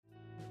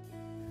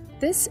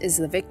This is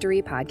the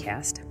Victory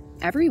Podcast.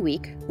 Every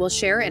week, we'll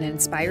share an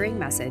inspiring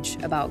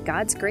message about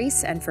God's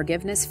grace and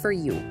forgiveness for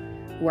you,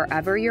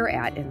 wherever you're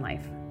at in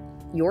life.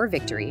 Your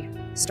victory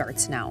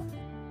starts now.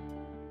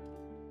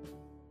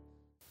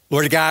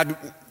 Lord God,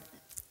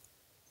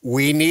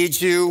 we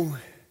need you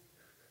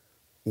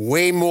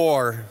way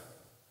more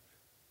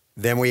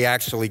than we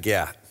actually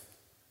get.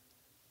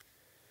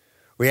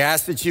 We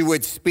ask that you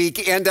would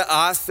speak into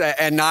us,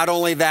 and not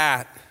only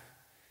that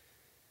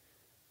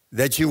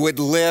you would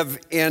live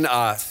in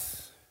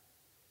us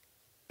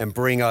and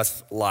bring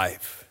us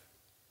life.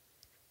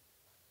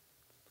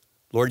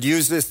 Lord,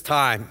 use this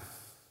time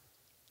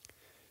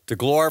to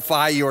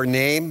glorify your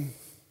name,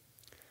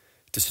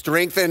 to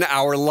strengthen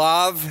our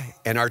love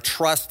and our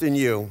trust in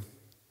you,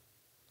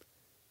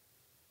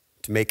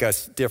 to make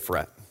us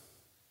different,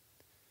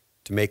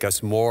 to make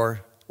us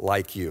more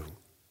like you.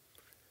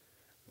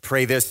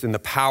 Pray this in the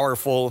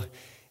powerful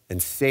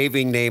and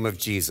saving name of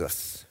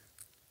Jesus.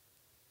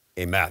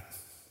 Amen.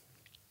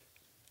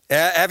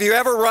 Have you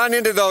ever run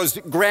into those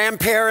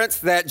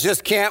grandparents that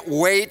just can't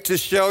wait to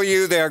show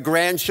you their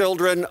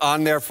grandchildren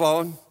on their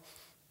phone?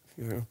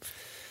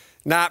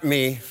 Not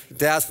me.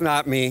 That's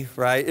not me,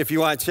 right? If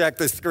you want to check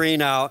the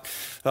screen out,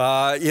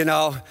 I'm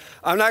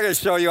not going to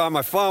show you on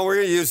my phone. We're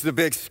going to use the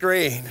big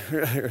screen,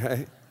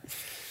 right?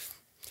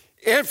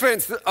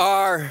 Infants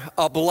are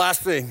a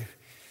blessing,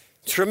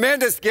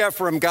 tremendous gift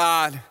from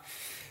God.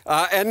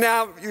 And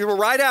now,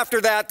 right after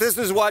that, this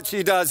is what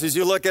she does. As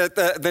you look at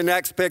the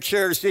next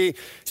picture, she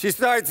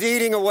starts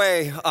eating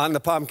away on the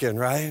pumpkin,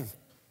 right?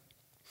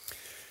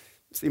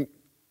 See,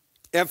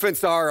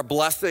 infants are a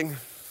blessing.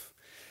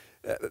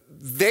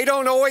 They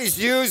don't always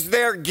use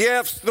their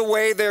gifts the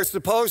way they're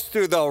supposed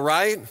to, though,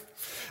 right?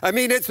 I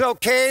mean, it's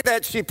okay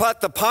that she put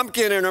the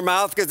pumpkin in her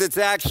mouth because it's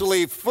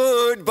actually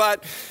food,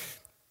 but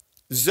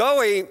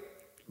Zoe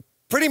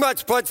pretty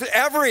much puts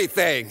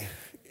everything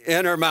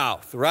in her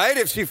mouth, right?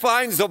 If she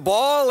finds a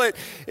ball,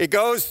 it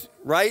goes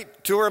right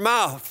to her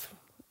mouth.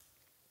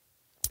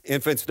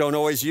 Infants don't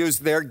always use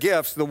their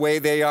gifts the way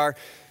they are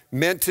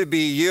meant to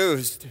be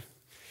used.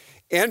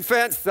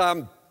 Infants,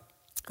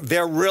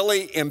 they're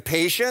really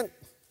impatient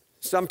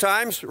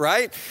sometimes,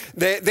 right?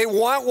 They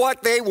want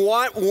what they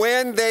want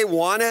when they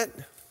want it.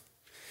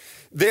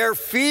 Their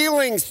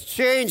feelings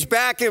change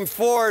back and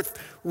forth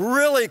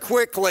really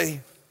quickly,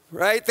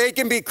 right? They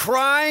can be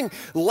crying,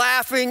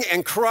 laughing,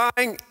 and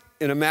crying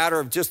in a matter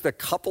of just a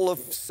couple of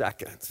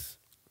seconds,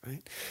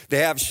 right? They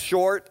have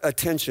short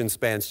attention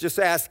spans. Just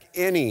ask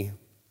any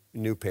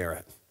new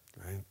parent,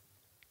 right?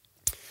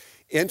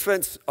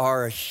 Infants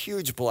are a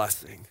huge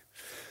blessing,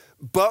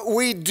 but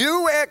we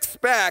do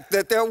expect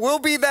that there will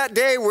be that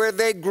day where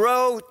they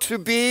grow to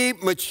be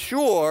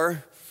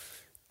mature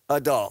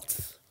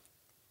adults.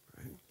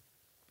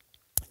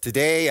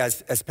 Today,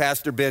 as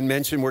Pastor Ben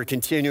mentioned, we're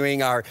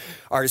continuing our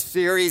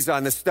series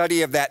on the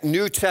study of that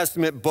New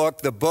Testament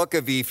book, the book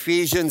of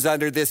Ephesians,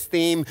 under this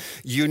theme,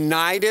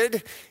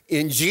 United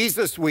in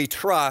Jesus We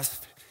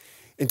Trust.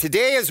 And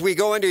today, as we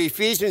go into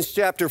Ephesians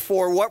chapter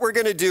 4, what we're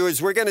going to do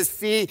is we're going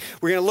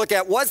to look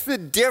at what's the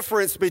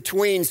difference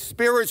between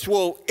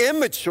spiritual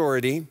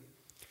immaturity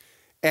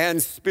and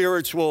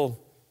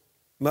spiritual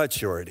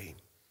maturity.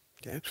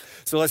 Okay?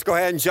 So let's go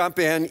ahead and jump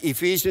in.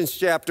 Ephesians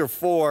chapter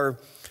 4,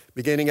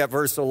 beginning at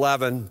verse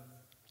 11,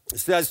 it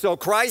says, "So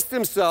Christ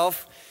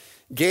himself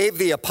gave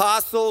the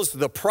apostles,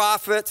 the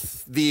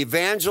prophets, the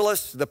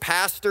evangelists, the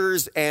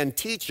pastors, and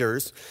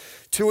teachers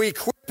to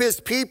equip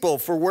his people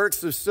for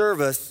works of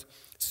service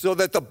so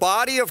that the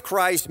body of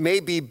Christ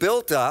may be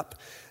built up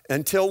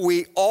until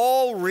we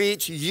all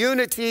reach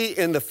unity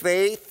in the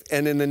faith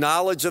and in the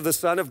knowledge of the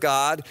Son of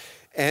God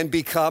and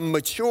become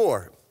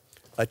mature,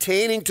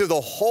 attaining to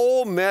the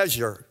whole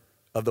measure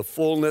of the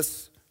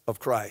fullness of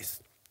Christ."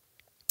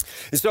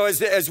 And so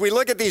as we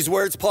look at these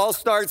words, Paul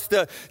starts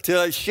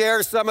to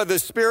share some of the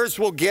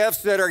spiritual gifts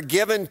that are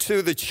given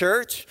to the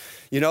church.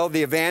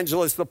 The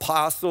evangelists, the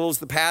apostles,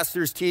 the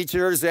pastors,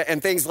 teachers,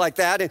 and things like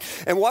that.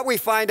 And what we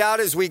find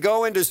out as we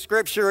go into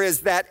Scripture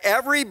is that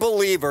every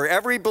believer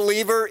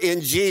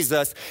in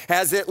Jesus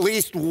has at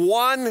least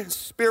one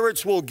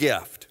spiritual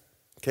gift.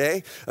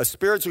 Okay? A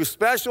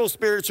special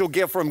spiritual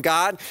gift from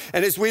God.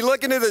 And as we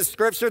look into the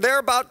Scripture, there are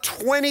about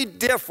 20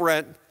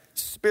 different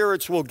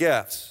spiritual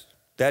gifts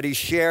that he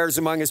shares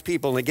among his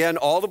people. And again,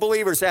 all the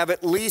believers have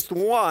at least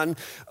one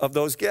of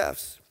those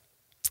gifts.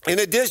 In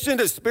addition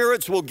to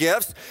spiritual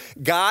gifts,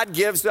 God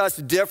gives us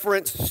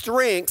different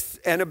strengths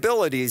and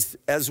abilities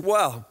as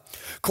well.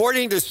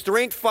 According to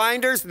Strength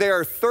Finders, there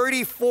are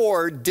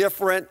 34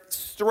 different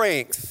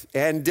strengths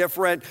and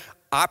different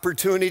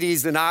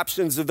opportunities and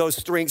options of those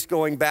strengths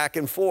going back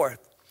and forth.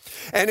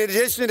 And in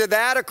addition to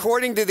that,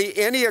 according to the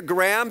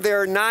Enneagram, there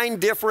are 9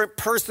 different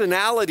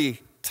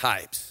personality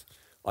types.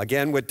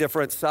 Again, with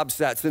different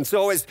subsets. And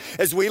so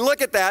as we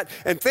look at that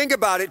and think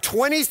about it,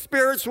 20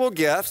 spiritual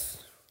gifts,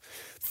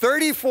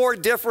 34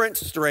 different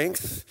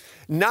strengths,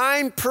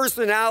 9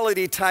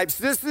 personality types.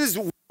 This is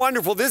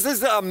wonderful. This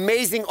is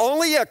amazing.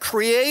 Only a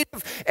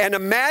creative and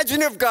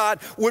imaginative God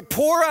would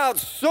pour out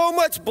so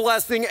much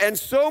blessing and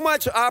so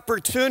much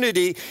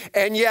opportunity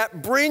and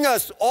yet bring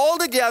us all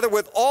together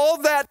with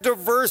all that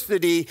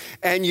diversity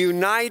and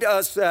unite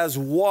us as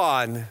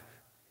one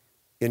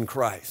in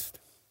Christ.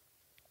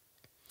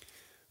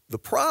 The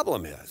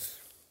problem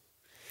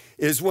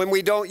is when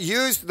we don't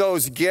use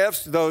those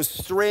gifts, those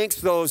strengths,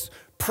 those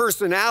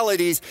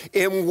personalities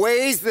in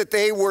ways that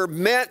they were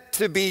meant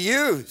to be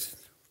used.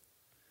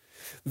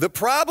 The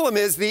problem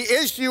is, the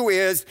issue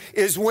is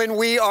when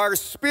we are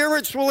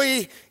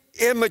spiritually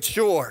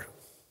immature.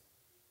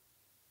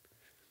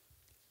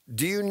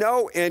 Do you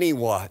know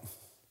anyone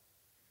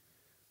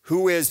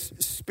who is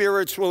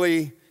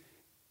spiritually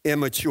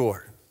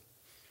immature?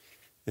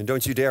 And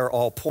don't you dare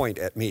all point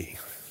at me,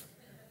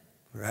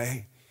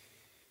 right?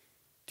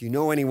 Do you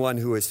know anyone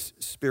who is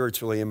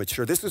spiritually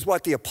immature? This is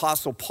what the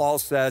Apostle Paul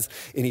says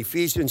in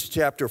Ephesians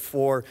chapter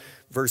 4,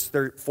 verse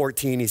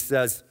 14. He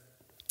says,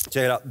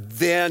 check it out,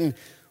 then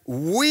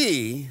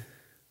we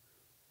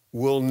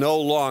will no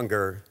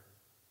longer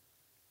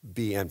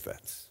be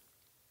infants.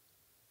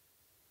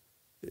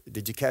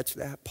 Did you catch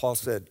that? Paul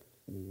said,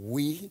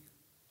 we.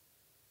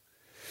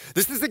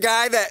 This is the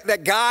guy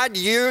that God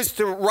used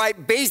to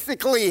write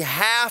basically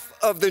half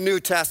of the New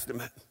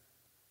Testament.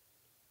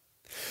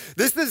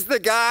 This is the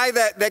guy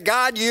that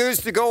God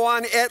used to go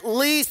on at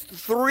least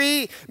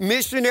 3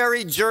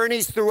 missionary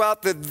journeys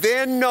throughout the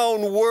then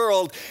known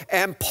world.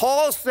 And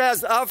Paul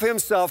says of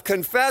himself,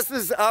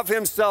 confesses of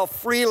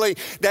himself freely,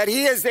 that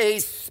he is a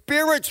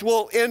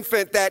spiritual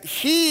infant, that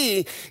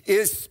he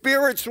is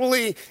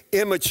spiritually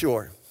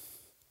immature.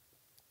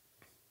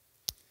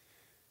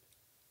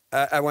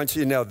 I want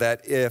you to know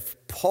that if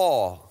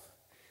Paul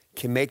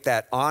can make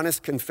that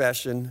honest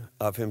confession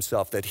of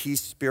himself, that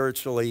he's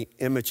spiritually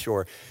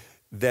immature,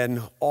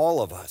 then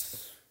all of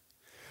us,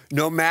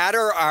 no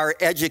matter our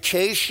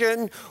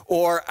education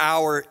or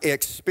our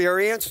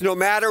experience, no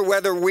matter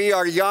whether we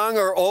are young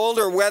or old,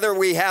 or whether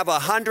we have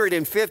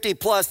 150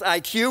 plus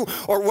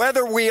IQ, or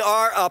whether we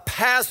are a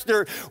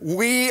pastor,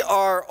 we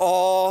are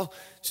all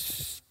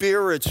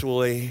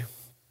spiritually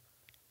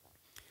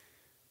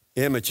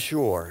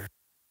immature.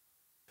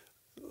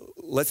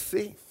 Let's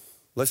see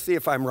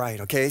if I'm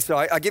right, okay? So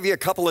I'll give you a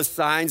couple of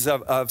signs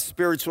of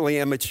spiritually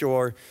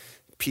immature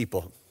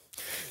people.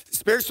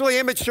 Spiritually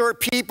immature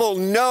people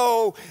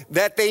know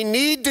that they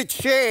need to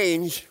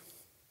change,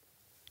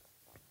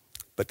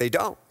 but they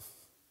don't.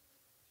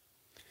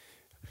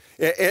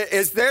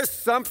 Is there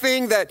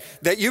something that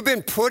you've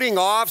been putting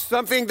off,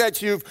 something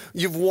that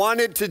you've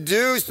wanted to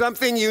do,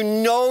 something you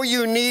know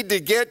you need to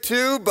get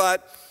to,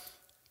 but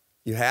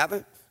you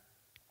haven't?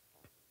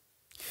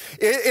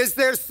 Is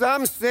there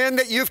some sin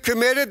that you've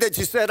committed that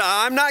you said,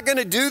 I'm not going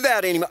to do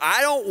that anymore.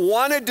 I don't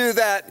want to do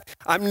that.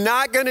 I'm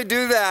not going to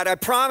do that. I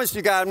promise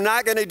you, God, I'm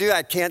not going to do that.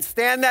 I can't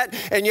stand that.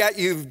 And yet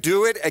you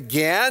do it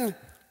again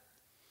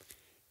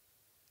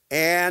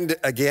and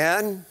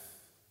again,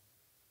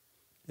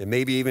 and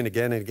maybe even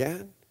again and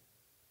again.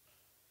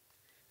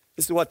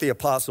 This is what the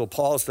Apostle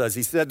Paul says.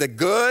 He said, the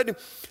good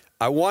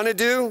I want to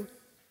do,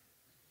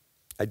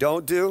 I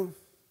don't do.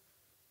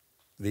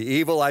 The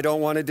evil I don't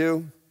want to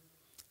do,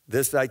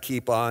 this I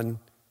keep on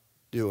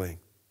doing.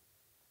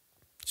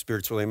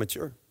 Spiritually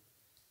immature.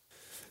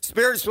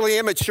 Spiritually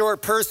immature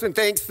person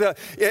thinks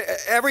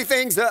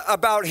everything's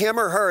about him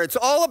or her. It's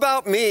all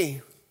about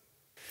me.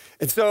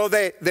 And so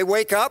we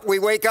wake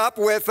up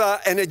with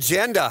an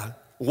agenda,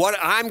 what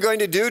I'm going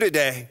to do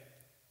today.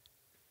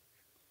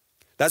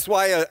 That's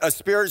why a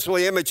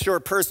spiritually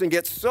immature person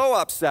gets so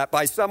upset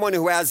by someone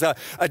who has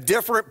a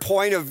different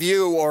point of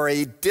view or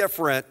a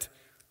different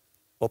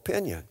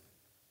opinion.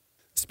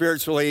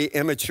 Spiritually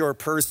immature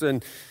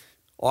person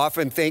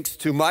often thinks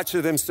too much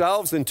of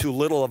themselves and too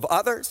little of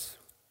others,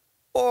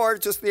 or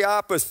just the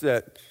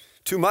opposite,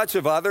 too much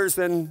of others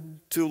and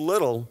too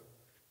little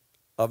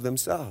of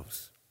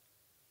themselves.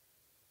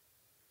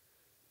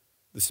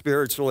 The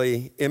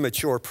spiritually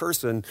immature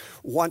person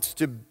wants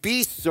to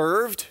be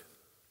served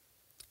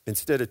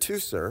instead of to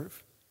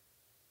serve.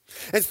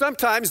 And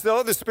sometimes,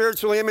 though, the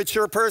spiritually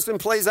immature person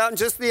plays out in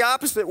just the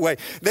opposite way.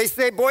 They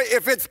say, boy,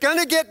 if it's going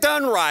to get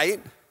done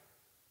right,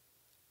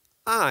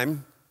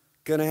 I'm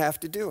going to have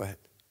to do it.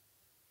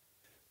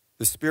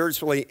 The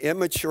spiritually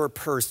immature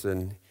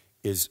person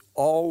is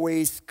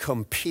always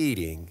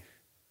competing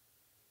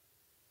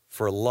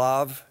for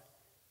love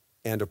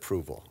and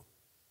approval.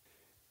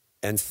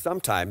 And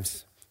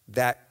sometimes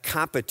that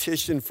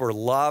competition for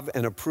love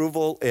and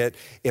approval, it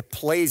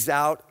plays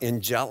out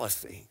in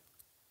jealousy.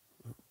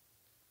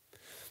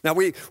 Now,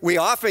 we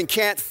often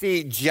can't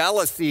see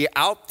jealousy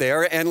out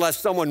there unless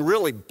someone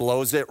really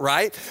blows it,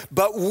 right?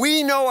 But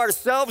we know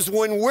ourselves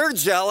when we're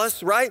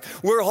jealous, right?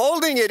 We're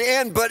holding it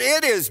in, but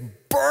it is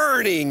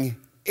burning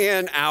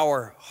in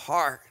our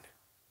heart.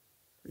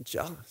 We're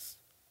jealous.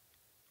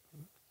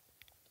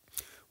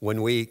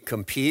 When we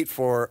compete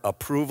for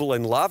approval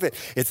and love,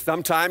 it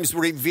sometimes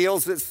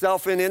reveals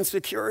itself in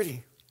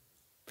insecurity.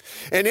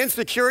 And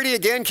insecurity,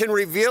 again, can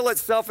reveal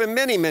itself in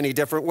many, many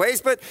different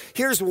ways, but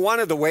here's one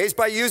of the ways,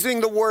 by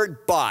using the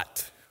word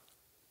but.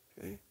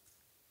 Okay?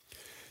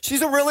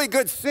 She's a really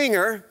good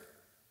singer,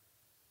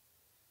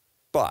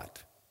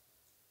 but.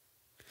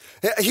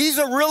 He's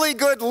a really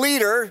good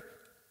leader,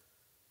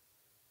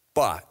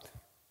 but.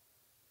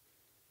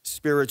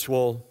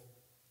 Spiritual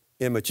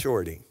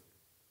immaturity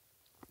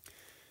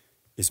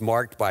is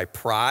marked by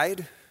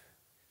pride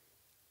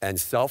and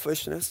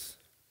selfishness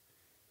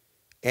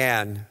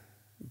and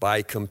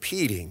by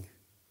competing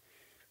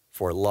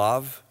for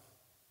love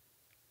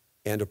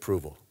and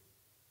approval.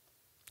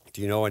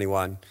 Do you know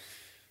anyone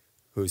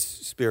who's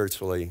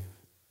spiritually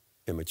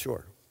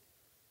immature?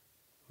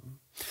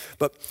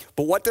 But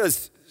what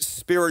does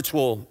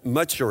spiritual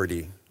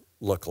maturity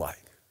look like?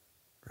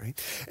 Right?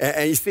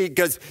 And you see,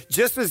 because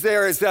just as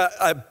there is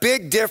a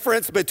big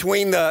difference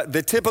between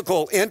the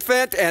typical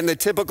infant and the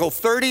typical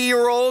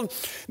 30-year-old,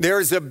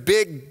 there's a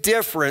big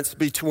difference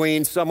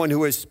between someone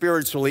who is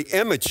spiritually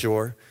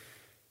immature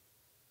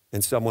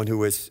and someone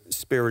who is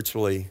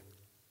spiritually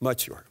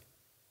mature.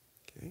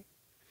 Okay?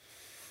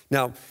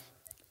 Now,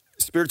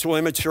 spiritual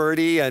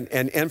immaturity and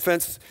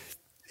infants,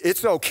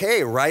 it's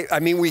okay, right? I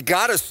mean, we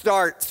got to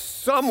start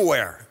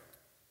somewhere.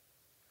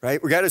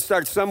 Right? We got to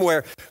start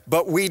somewhere,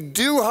 but we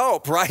do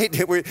hope, right?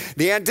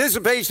 The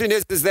anticipation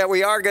is that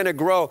we are going to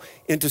grow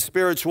into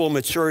spiritual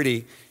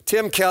maturity.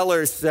 Tim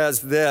Keller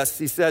says this.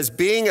 He says,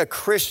 being a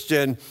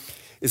Christian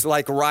is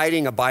like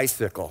riding a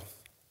bicycle.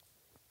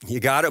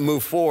 You got to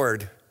move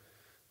forward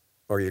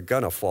or you're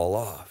going to fall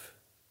off.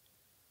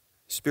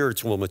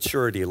 Spiritual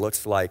maturity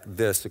looks like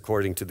this,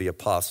 according to the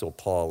Apostle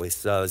Paul. He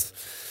says,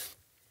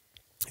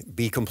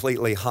 be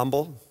completely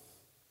humble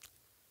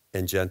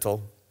and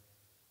gentle.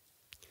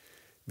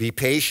 Be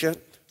patient,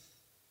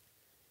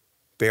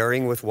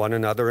 bearing with one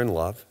another in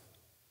love.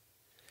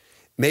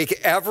 Make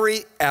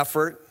every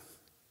effort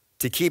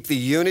to keep the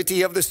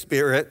unity of the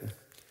Spirit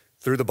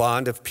through the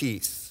bond of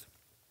peace,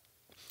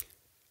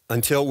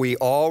 until we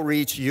all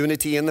reach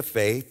unity in the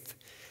faith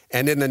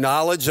and in the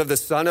knowledge of the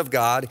Son of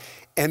God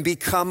and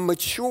become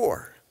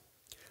mature,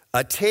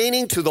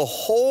 attaining to the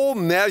whole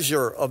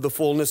measure of the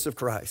fullness of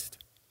Christ.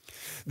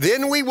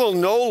 Then we will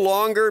no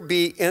longer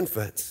be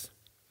infants.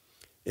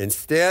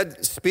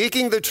 Instead,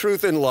 speaking the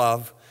truth in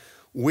love,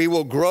 we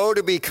will grow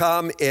to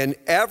become in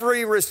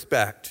every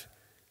respect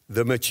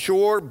the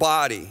mature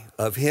body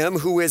of him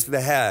who is the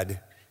head,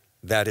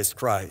 that is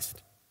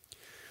Christ.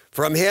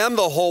 From him,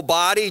 the whole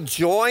body,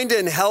 joined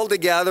and held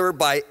together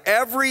by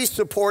every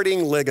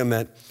supporting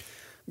ligament,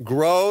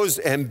 grows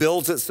and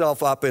builds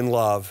itself up in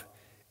love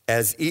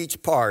as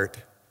each part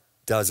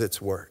does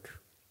its work.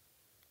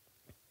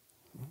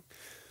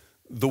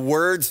 The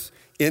words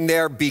in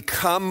there,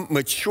 become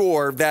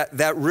mature,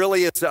 that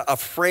really is a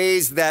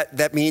phrase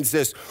that means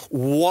this: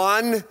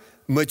 one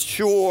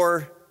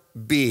mature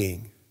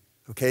being.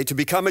 Okay, to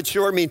become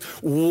mature means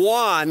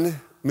one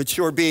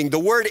mature being. The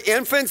word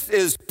infants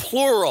is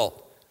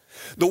plural.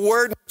 The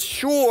word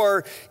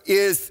mature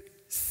is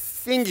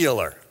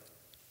singular.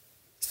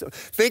 So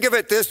think of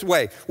it this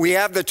way. We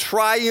have the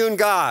triune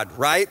God,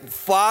 right?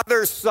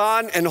 Father,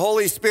 Son, and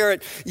Holy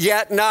Spirit,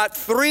 yet not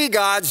three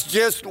gods,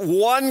 just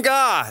one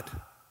God.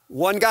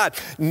 One God,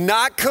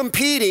 not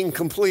competing,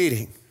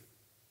 completing.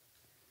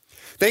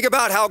 Think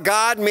about how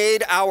God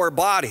made our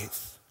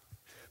bodies.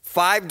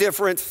 5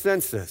 different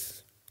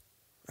senses,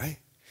 right?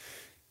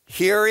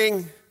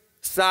 Hearing,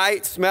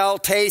 sight, smell,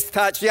 taste,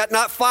 touch, yet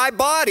not 5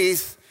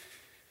 bodies,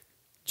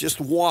 just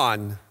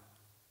one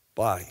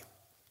body.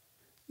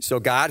 So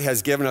God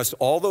has given us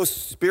all those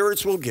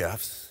spiritual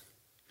gifts,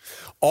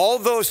 all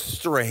those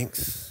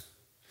strengths,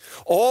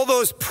 all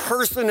those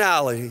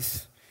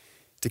personalities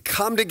to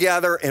come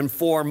together and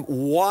form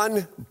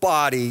one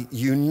body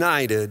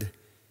united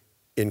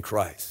in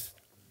Christ.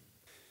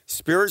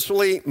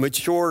 Spiritually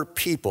mature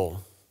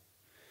people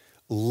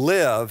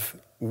live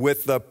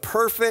with the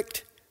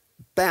perfect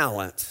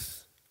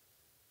balance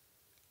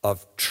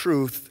of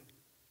truth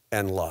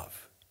and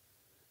love.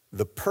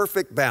 The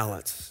perfect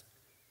balance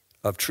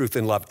of truth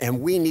and love. And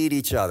we need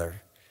each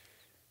other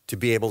to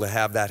be able to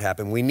have that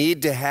happen. We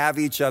need to have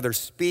each other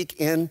speak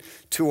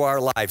into our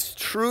lives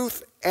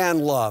truth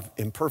and love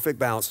in perfect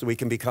balance so we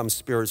can become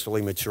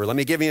spiritually mature. Let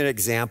me give you an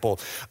example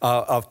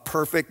of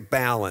perfect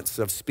balance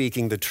of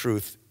speaking the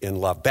truth in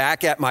love.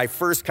 Back at my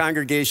first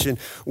congregation,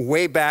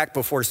 way back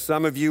before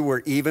some of you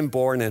were even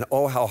born, and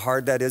oh, how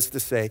hard that is to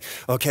say,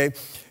 okay?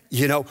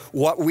 You know,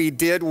 what we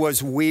did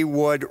was we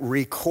would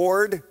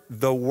record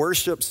the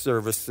worship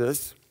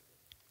services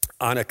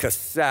on a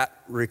cassette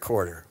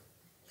recorder,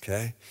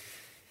 okay?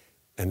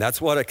 And that's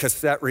what a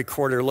cassette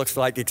recorder looks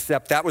like,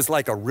 except that was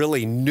like a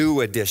really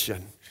new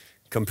edition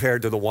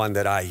compared to the one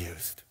that I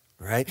used,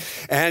 right?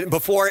 And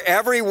before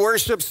every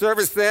worship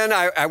service then,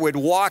 I would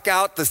walk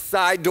out the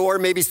side door.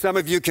 Maybe some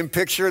of you can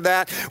picture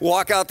that.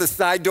 Walk out the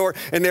side door,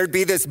 and there'd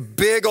be this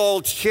big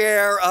old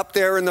chair up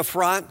there in the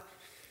front.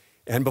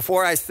 And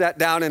before I sat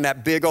down in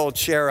that big old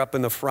chair up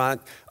in the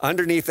front,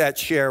 underneath that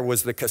chair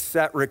was the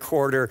cassette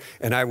recorder,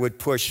 and I would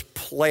push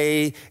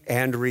play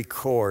and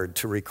record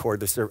to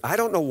record the service. I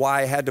don't know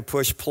why I had to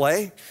push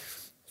play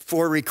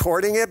for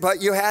recording it,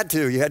 but you had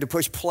to. You had to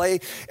push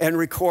play and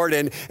record,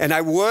 and I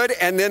would,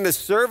 and then the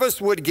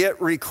service would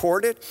get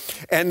recorded,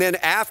 and then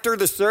after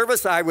the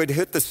service, I would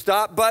hit the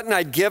stop button.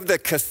 I'd give the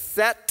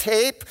cassette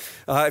tape.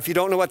 If you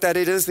don't know what that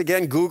is,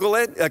 again, Google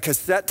it, a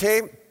cassette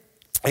tape.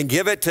 And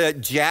give it to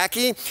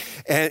Jackie,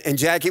 and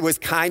Jackie was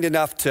kind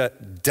enough to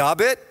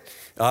dub it.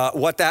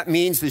 What that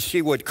means is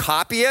she would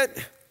copy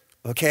it,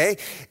 okay?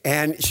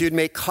 And she would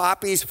make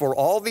copies for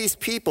all these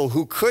people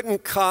who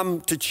couldn't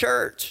come to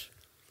church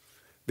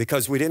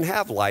because we didn't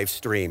have live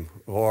stream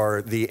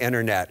or the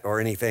internet or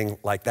anything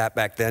like that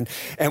back then.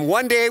 And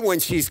one day when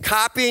she's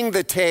copying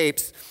the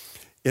tapes,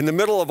 in the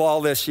middle of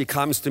all this, she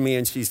comes to me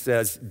and she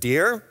says,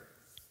 "Dear,"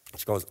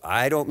 she goes,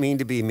 "I don't mean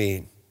to be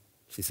mean."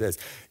 She says,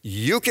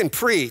 "You can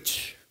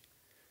preach,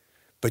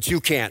 but you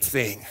can't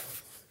sing.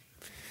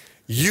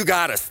 You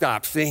got to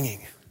stop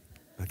singing,"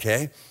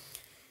 okay?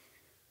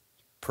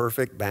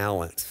 Perfect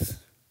balance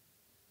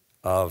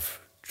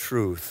of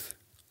truth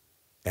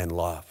and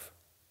love,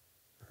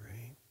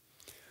 right?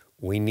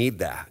 We need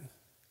that,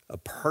 a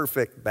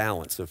perfect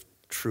balance of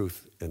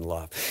truth and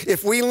love.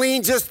 If we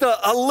lean just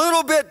a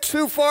little bit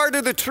too far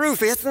to the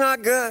truth, it's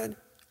not good.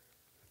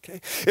 Okay.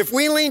 If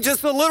we lean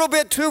just a little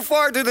bit too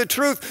far to the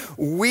truth,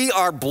 we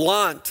are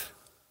blunt.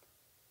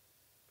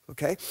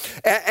 Okay?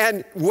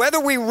 And whether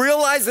we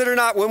realize it or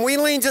not, when we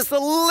lean just a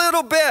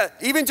little bit,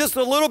 even just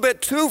a little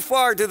bit too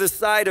far to the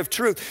side of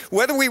truth,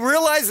 whether we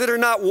realize it or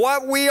not,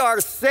 what we are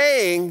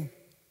saying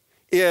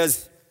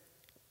is,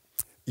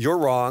 you're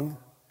wrong,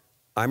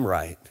 I'm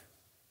right.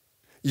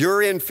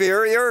 You're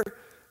inferior,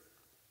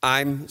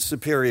 I'm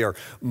superior.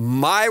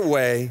 My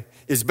way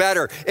is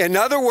better. In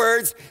other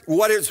words,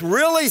 what it's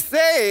really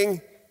saying,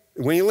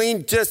 when you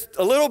lean just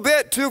a little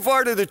bit too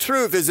far to the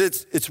truth, is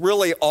it's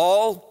really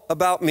all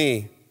about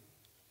me.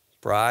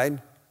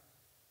 Pride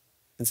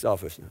and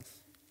selfishness.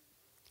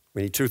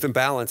 We need truth and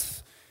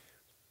balance.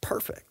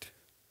 Perfect.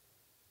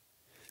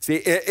 See,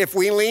 if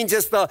we lean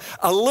just a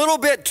little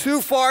bit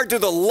too far to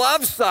the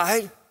love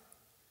side,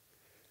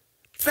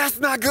 that's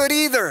not good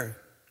either.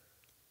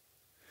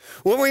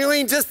 When we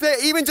lean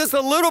even just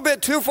a little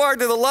bit too far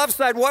to the love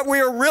side, what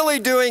we are really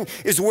doing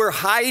is we're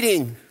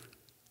hiding,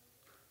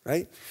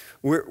 right?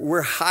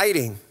 We're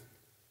hiding.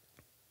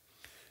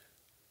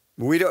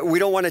 We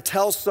don't want to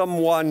tell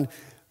someone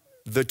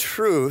the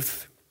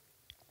truth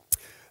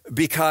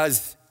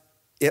because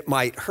it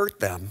might hurt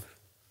them.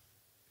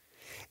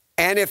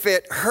 And if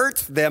it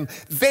hurts them,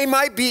 they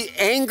might be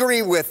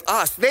angry with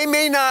us. They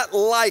may not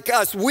like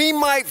us. We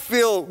might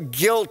feel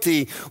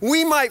guilty.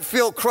 We might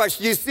feel crushed.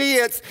 You see,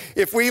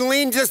 if we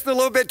lean just a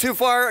little bit too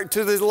far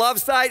to the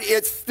love side,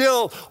 it's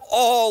still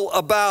all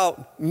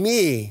about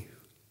me.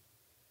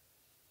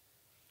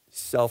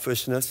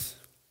 Selfishness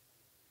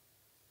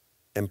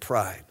and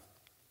pride.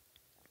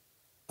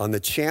 On the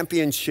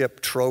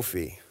championship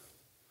trophy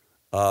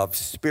of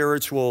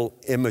spiritual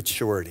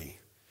immaturity,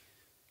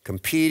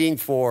 competing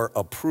for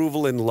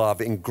approval and love,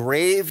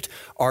 engraved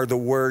are the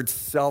words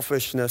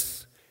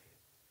selfishness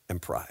and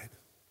pride.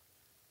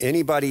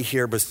 Anybody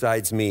here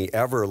besides me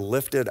ever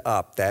lifted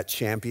up that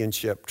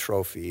championship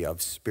trophy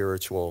of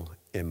spiritual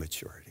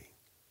immaturity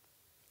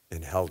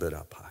and held it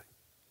up high?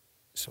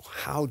 So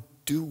how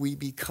do we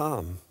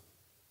become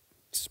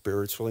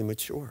spiritually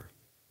mature?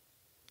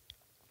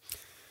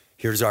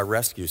 Here's our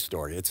rescue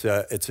story. It's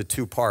a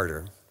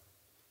two-parter.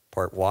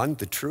 Part one,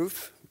 the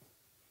truth,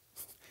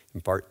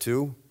 and part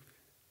two,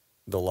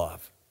 the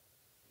love.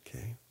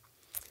 Okay.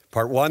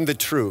 Part one, the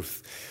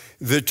truth.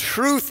 The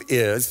truth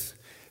is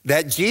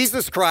that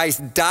Jesus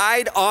Christ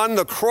died on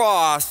the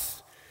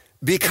cross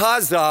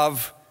because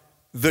of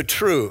the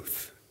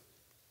truth.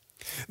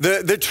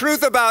 The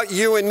truth about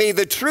you and me,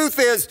 the truth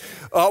is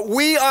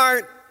we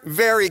aren't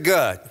very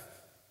good.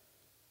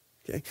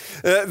 Okay.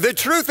 The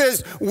truth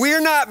is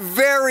we're not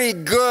very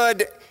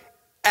good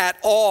at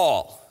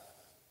all.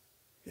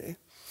 Okay.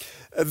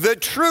 The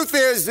truth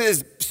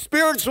is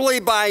spiritually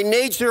by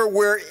nature,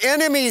 we're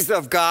enemies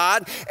of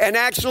God and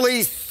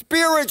actually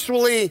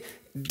spiritually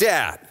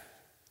dead.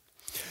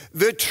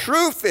 The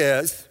truth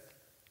is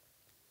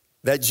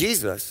that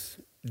Jesus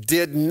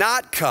did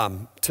not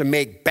come to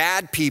make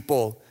bad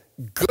people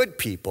good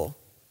people.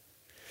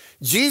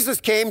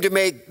 Jesus came to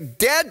make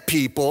dead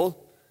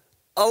people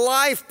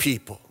alive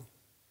people.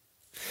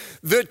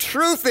 The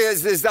truth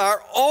is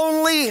our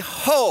only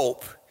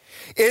hope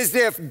is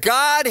if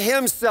God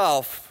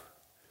himself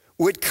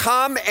would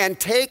come and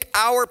take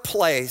our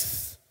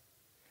place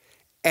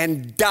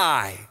and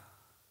die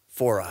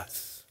for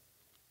us.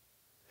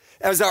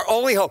 That was our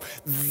only hope.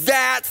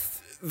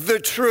 That's the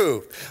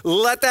truth.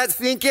 Let that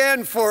sink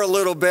in for a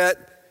little bit,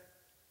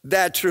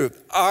 that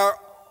truth. Our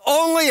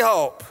only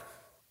hope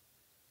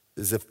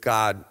is if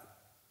God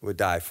would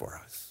die for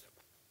us.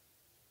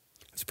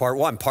 That's part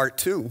one. Part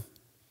two,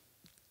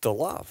 the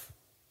love.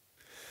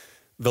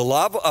 The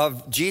love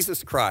of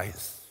Jesus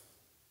Christ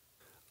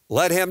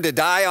led him to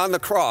die on the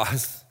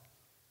cross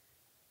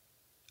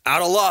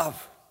out of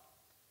love.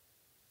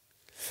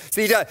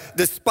 See,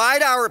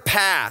 despite our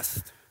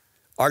past,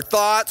 our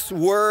thoughts,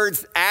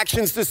 words,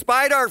 actions,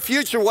 despite our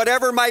future,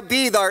 whatever it might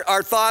be,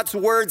 our thoughts,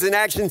 words, and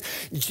actions,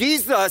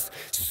 Jesus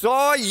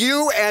saw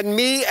you and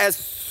me as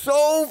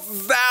so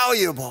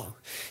valuable.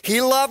 He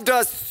loved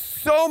us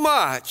so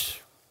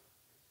much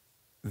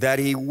that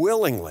he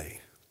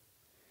willingly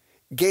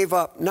gave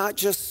up not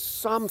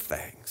just some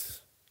things,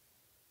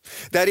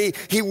 that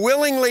he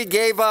willingly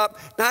gave up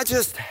not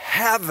just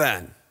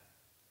heaven.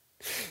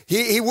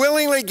 He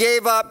willingly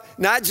gave up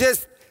not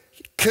just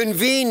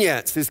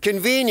convenience,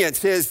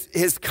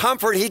 his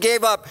comfort. He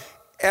gave up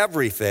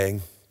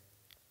everything,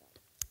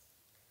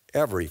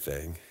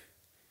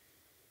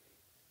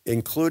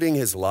 including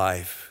his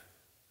life,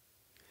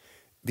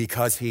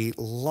 because he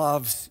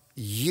loves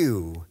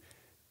you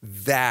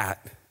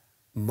that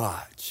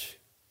much.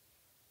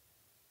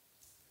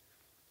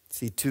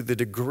 See, to the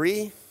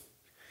degree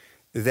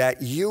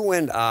that you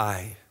and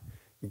I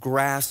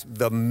grasp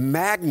the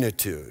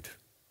magnitude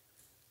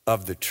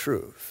of the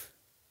truth,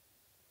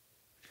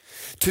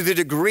 to the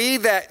degree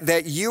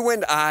that you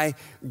and I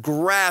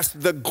grasp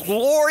the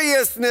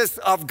gloriousness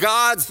of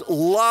God's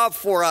love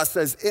for us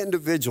as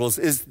individuals,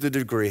 is the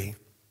degree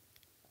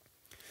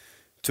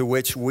to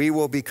which we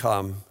will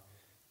become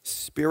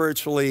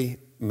spiritually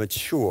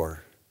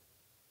mature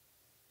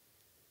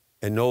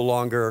and no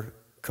longer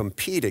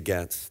compete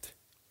against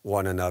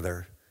one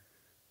another,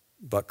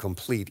 but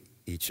complete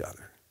each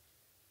other.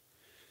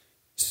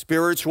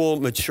 Spiritual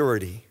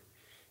maturity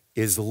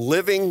is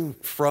living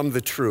from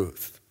the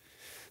truth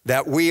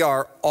that we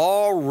are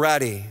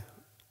already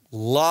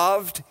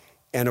loved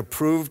and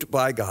approved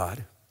by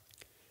God.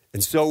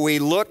 And so we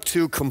look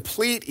to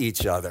complete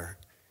each other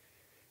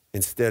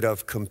instead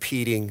of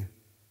competing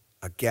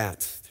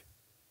against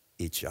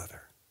each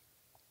other.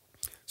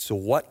 So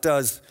what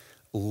does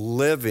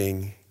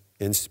living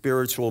in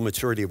spiritual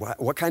maturity,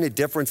 what kind of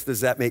difference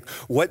does that make?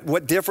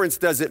 What difference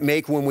does it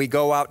make when we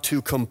go out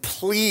to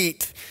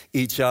complete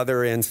each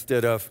other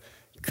instead of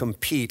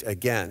compete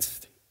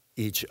against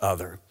each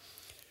other?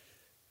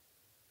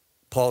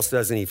 Paul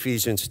says in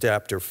Ephesians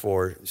chapter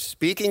 4,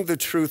 speaking the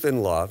truth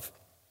in love,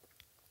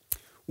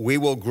 we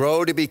will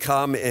grow to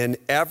become in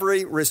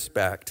every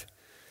respect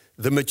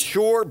the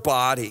mature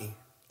body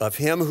of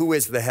him who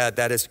is the head,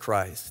 that is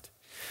Christ.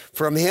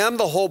 From him,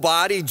 the whole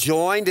body,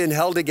 joined and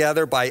held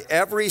together by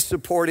every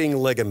supporting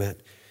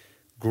ligament,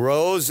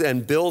 grows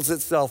and builds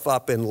itself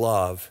up in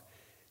love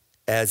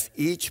as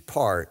each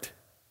part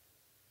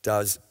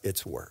does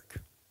its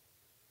work.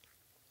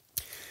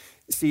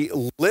 See,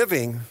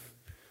 living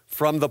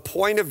from the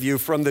point of view,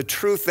 from the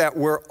truth that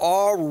we're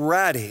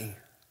already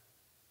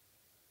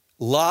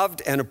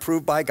loved and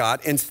approved by God,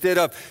 instead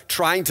of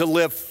trying to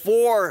live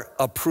for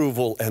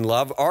approval and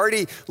love,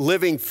 already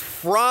living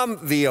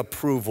from the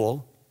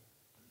approval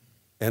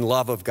and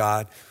love of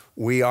God,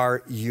 we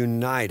are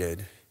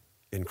united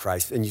in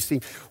Christ. And you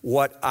see,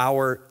 what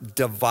our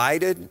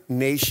divided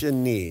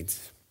nation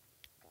needs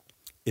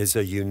is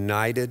a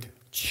united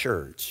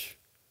church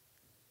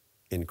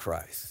in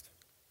Christ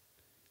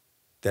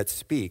that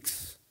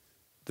speaks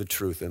the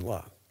truth in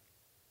love.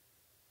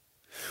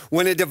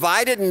 When a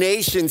divided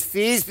nation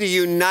sees the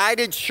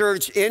united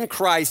church in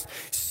Christ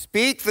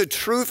speak the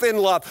truth in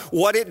love,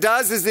 what it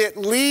does is it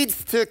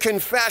leads to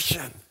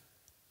confession.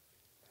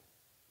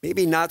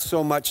 Maybe not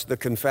so much the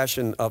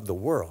confession of the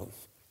world,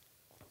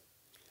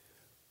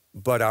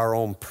 but our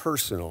own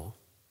personal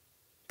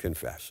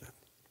confession.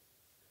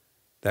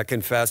 That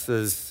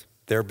confesses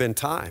there have been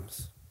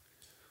times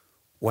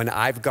when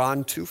I've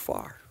gone too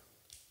far,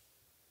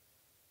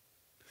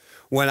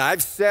 when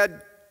I've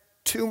said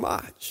too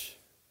much,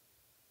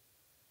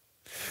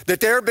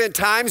 that there have been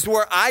times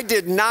where I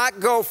did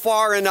not go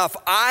far enough,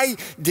 I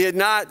did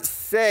not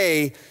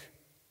say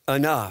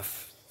enough.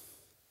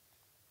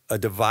 A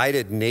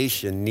divided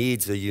nation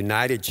needs a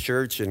united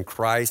church in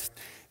Christ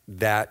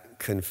that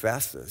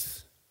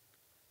confesses.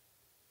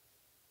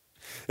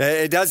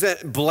 It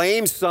doesn't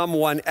blame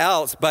someone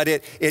else, but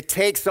it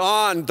takes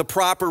on the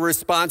proper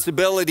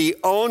responsibility,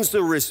 owns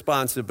the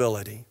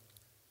responsibility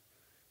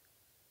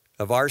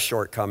of our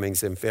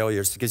shortcomings and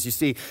failures. Because you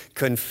see,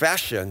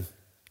 confession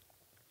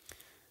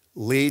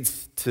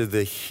leads to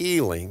the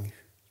healing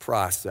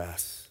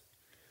process,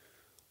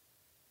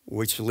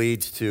 which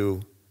leads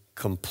to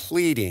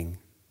completing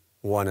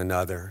one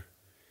another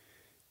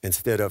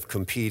instead of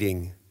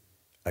competing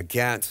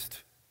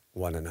against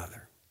one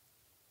another.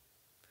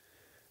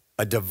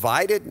 A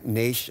divided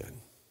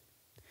nation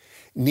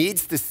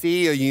needs to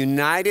see a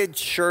united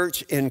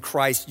church in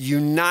Christ,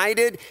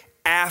 united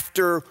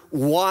after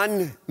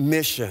one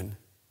mission,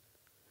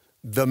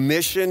 the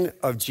mission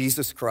of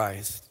Jesus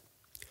Christ,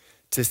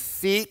 to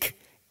seek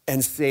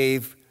and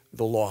save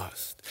the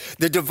lost.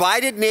 The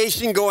divided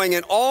nation going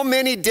in all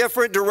many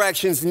different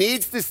directions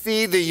needs to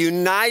see the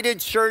united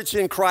church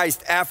in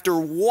Christ after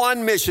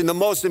one mission, the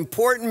most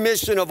important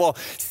mission of all,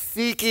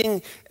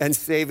 seeking and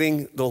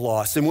saving the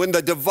lost. And when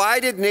the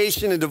divided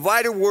nation and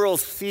divided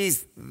world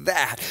sees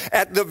that,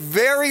 at the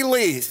very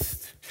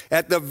least,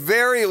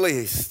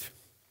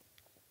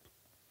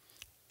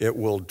 it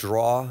will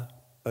draw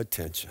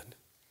attention,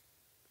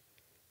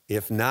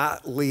 if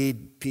not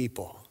lead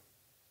people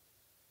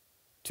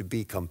to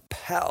be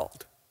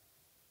compelled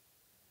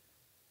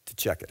to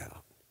check it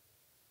out.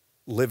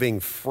 Living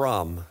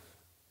from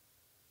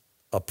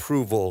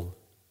approval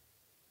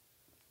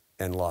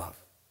and love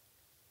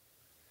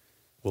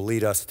will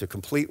lead us to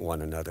complete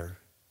one another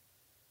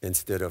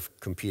instead of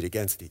compete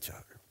against each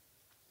other.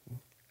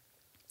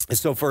 And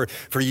so for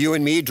you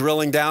and me,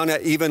 drilling down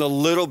even a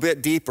little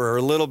bit deeper,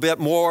 a little bit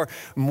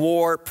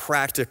more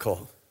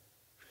practical,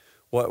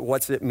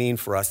 what's it mean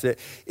for us?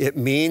 It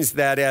means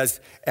that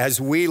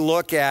as we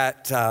look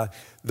at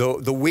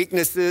the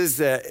weaknesses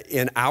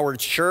in our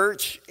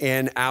church,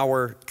 in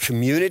our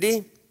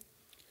community,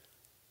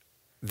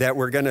 that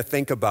we're going to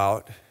think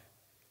about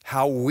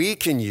how we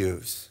can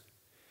use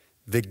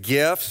the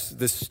gifts,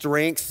 the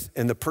strengths,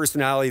 and the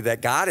personality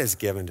that God has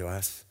given to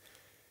us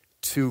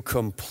to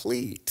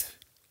complete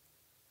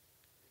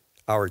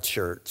our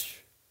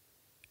church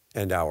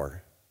and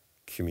our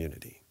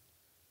community.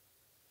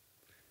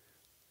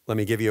 Let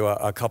me give you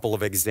a couple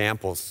of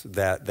examples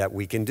that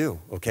we can do,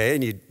 okay?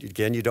 And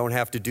you don't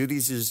have to do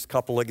these, just a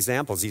couple of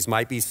examples. These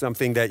might be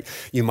something that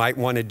you might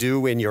want to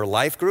do in your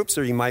life groups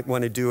or you might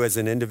want to do as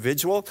an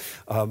individual,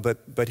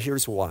 but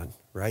here's one,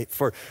 right?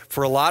 For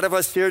a lot of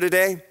us here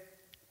today,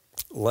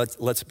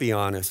 let's be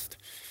honest.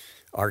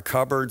 Our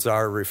cupboards,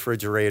 our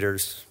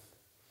refrigerators,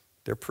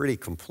 they're pretty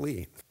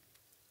complete.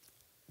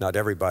 Not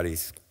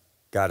everybody's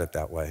got it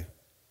that way.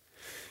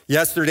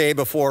 Yesterday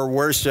before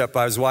worship,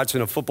 I was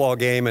watching a football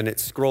game and it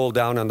scrolled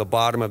down on the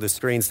bottom of the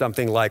screen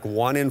something like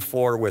 1 in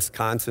 4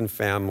 Wisconsin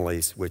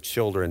families with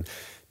children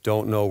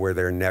don't know where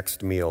their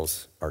next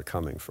meals are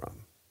coming from.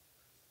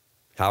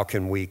 How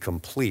can we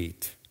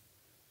complete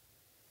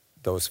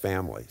those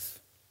families?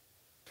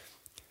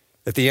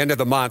 At the end of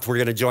the month, we're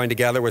going to join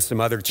together with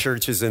some other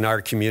churches in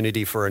our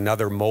community for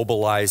another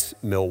Mobilize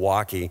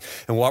Milwaukee.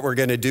 And what we're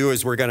going to do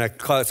is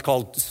it's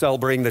called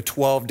Celebrating the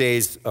 12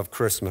 Days of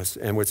Christmas.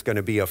 And it's going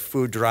to be a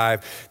food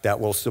drive that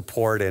will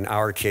support, in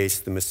our case,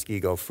 the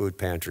Muskego Food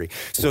Pantry.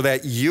 So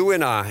that you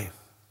and I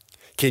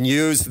can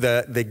use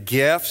the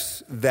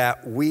gifts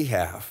that we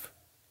have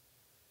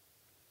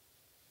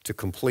to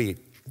complete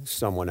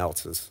someone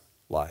else's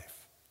life.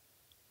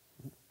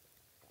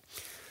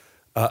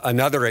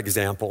 Another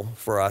example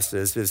for us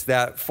is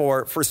that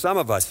for some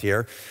of us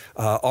here,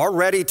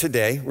 already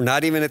today, we're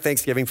not even at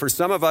Thanksgiving, for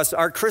some of us,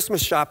 our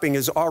Christmas shopping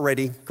is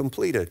already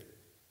completed.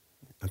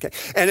 Okay,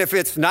 and if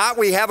it's not,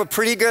 we have a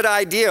pretty good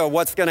idea of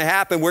what's going to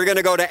happen. We're going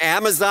to go to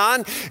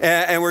Amazon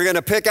and we're going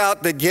to pick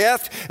out the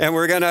gift and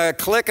we're going to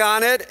click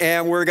on it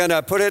and we're going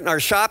to put it in our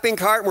shopping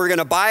cart and we're going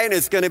to buy it and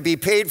it's going to be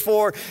paid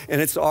for and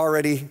it's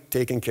already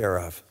taken care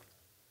of.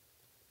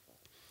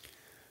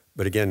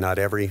 But again, not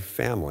every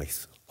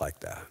family's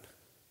like that.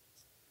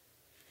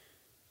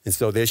 And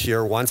so this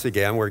year, once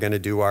again, we're going to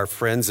do our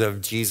Friends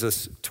of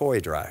Jesus toy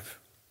drive,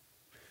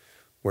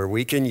 where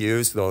we can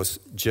use those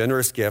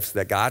generous gifts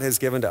that God has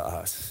given to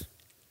us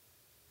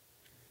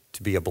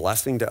to be a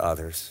blessing to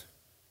others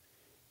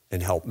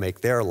and help make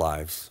their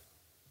lives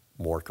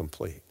more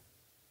complete.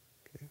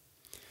 Okay.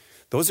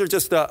 Those are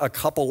just a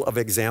couple of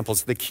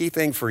examples. The key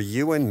thing for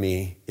you and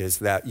me is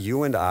that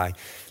you and I,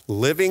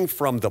 living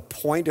from the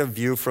point of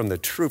view, from the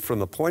truth, from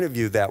the point of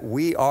view that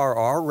we are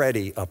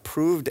already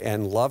approved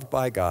and loved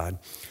by God,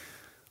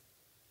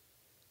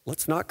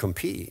 let's not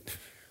compete.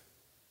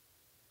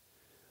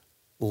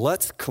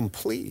 Let's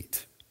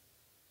complete.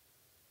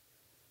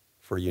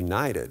 For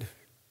united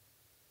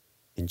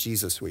in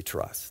Jesus we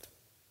trust.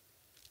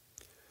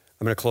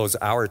 I'm going to close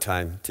our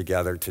time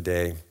together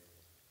today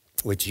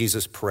with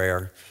Jesus'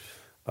 prayer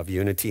of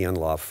unity and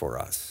love for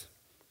us.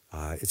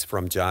 It's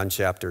from John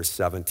chapter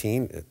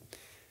 17,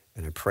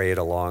 and I pray it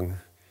along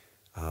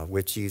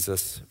with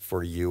Jesus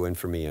for you and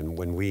for me. And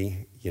when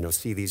we,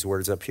 see these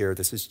words up here,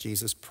 this is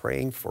Jesus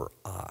praying for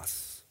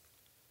us.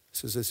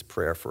 This is his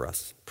prayer for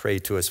us. Pray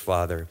to his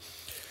Father.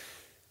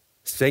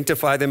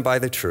 Sanctify them by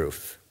the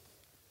truth.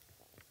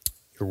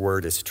 Your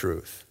word is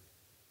truth.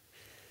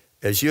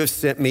 As you have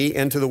sent me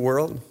into the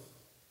world,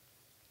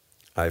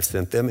 I have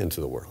sent them into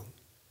the world.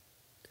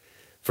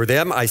 For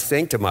them I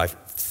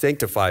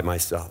sanctify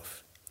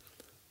myself,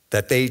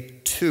 that they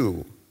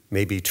too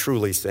may be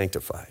truly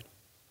sanctified.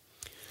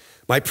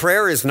 My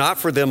prayer is not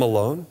for them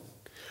alone.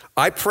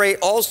 I pray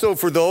also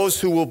for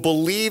those who will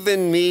believe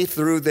in me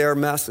through their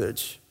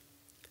message,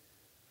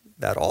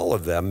 that all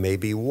of them may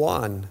be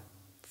one,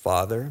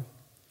 Father,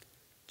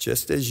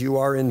 just as you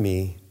are in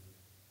me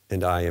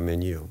and I am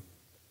in you.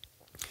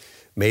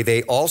 May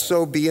they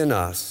also be in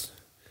us,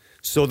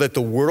 so that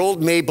the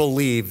world may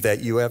believe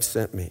that you have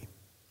sent me.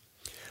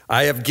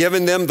 I have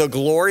given them the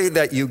glory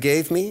that you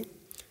gave me,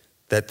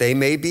 that they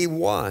may be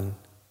one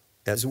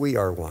as we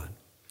are one,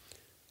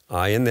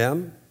 I and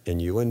them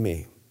and you and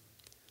me,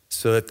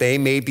 so that they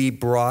may be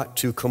brought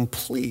to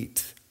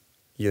complete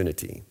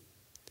unity.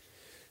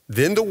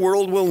 Then the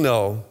world will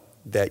know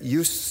that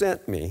you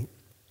sent me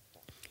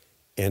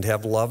and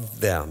have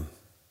loved them,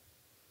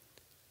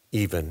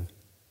 even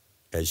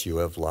as you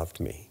have loved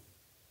me.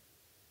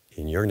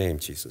 In your name,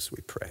 Jesus,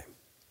 we pray.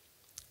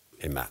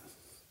 Amen.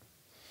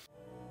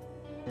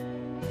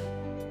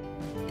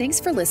 Thanks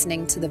for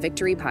listening to the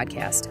Victory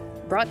Podcast,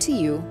 brought to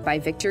you by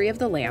Victory of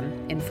the Lamb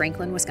in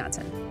Franklin,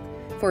 Wisconsin.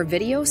 For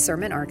video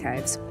sermon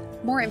archives,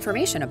 more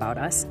information about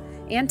us,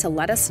 and to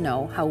let us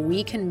know how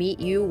we can meet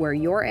you where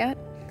you're at,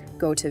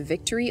 go to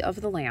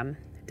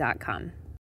victoryofthelamb.com.